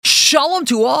Shalom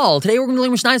to all! Today we're going to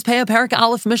learn Mishnah's Peah, Parak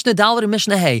Aleph, Mishnah Dalet, and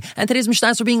Mishnah Hey. And today's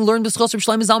Mishnahs are being learned b'schos Reb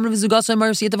Shlomo Zalman v'Zugasa and Mar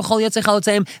Siyata v'chol yotzei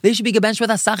chalotzeim. They should be gebenched with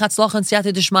asach hatzlacha and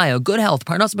siyata d'shmaya, good health,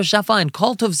 parnas b'shafa, and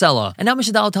kol tov zela. And now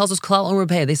Mishnah Dalet tells us klal and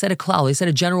Peah. They said a klal, they said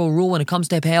a general rule when it comes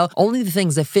to Peah. Only the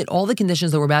things that fit all the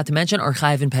conditions that we're about to mention are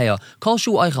chayiv and Peah. Kol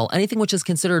shu oichel, anything which is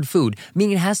considered food,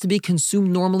 meaning it has to be consumed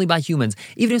normally by humans.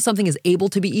 Even if something is able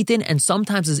to be eaten and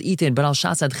sometimes is eaten, but al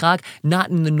shas adchak, not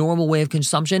in the normal way of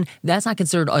consumption, that's not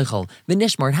considered oichel. The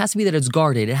nishmar, it has to be that it's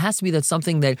guarded. It has to be that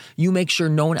something that you make sure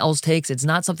no one else takes. It's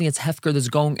not something that's hefker that's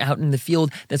going out in the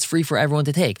field that's free for everyone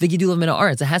to take. V'gidulav min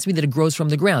ha'aretz, it has to be that it grows from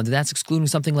the ground. That's excluding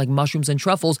something like mushrooms and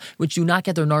truffles, which do not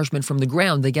get their nourishment from the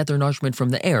ground. They get their nourishment from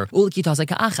the air. Ulikitas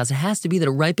ka'achas, it has to be that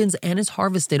it ripens and is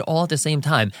harvested all at the same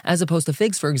time. As opposed to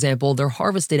figs, for example, they're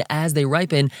harvested as they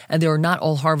ripen, and they are not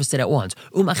all harvested at once.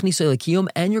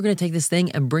 And you're going to take this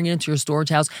thing and bring it into your storage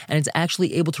house, and it's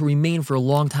actually able to remain for a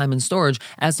long time in storage,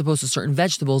 as opposed to certain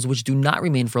vegetables which do not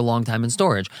remain for a long time in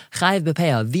storage. Chayiv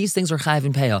b'peah, these things are chayiv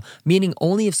in peah, meaning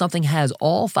only if something has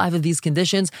all five of these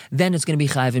conditions, then it's going to be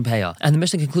chayiv in peah. And the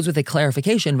Mishnah concludes with a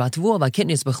clarification: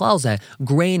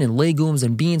 grain and legumes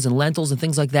and beans and lentils and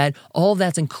things like that, all of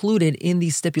that's included in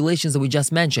these stipulations that we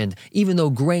just mentioned. Even though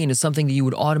grain is something that you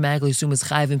would automatically assume is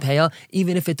chayiv in peah,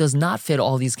 even if it does not fit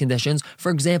all these conditions.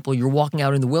 For example, you're walking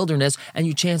out in the wilderness and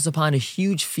you chance upon a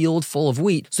huge field full of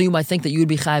wheat, so you might think that you would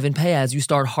be chayiv in peah as you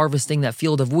start harvesting that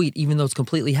field of wheat, even though it's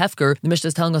completely hefker. The Mishnah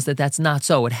is telling us that that's not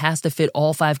so. It has to fit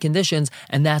all five conditions,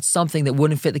 and that's something that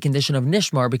wouldn't fit the condition of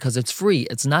nishmar because it's free,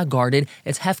 it's not guarded,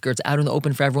 it's hefker, it's out in the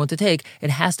open for everyone to take. It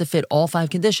has to fit all five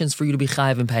conditions for you to be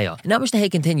chayiv in peah. And now Mishnah Hay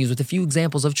continues with a few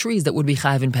examples of trees that would be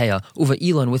chayiv in peah. Uva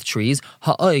ilan with trees.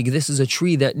 Ha'oig, this is a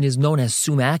tree that is known as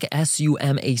sumac,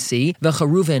 S-U-M-A-C.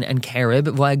 V'charuvin and carob.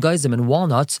 V'agayzim and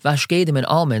walnuts. V'ashkedim and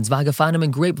almonds. V'agafanim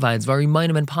and grapevines.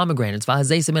 V'arimayim and pomegranates.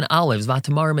 V'azesim and olives.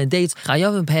 V'tamarim and dates.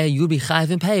 Chayav and peah, you would be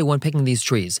chayiv and peah when picking these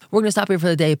trees. We're going to stop here for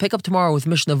the day. Pick up tomorrow with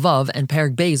Mishnah Vav and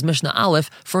Parak Bey's Mishnah Aleph.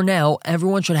 For now,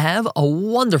 everyone should have a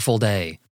wonderful day.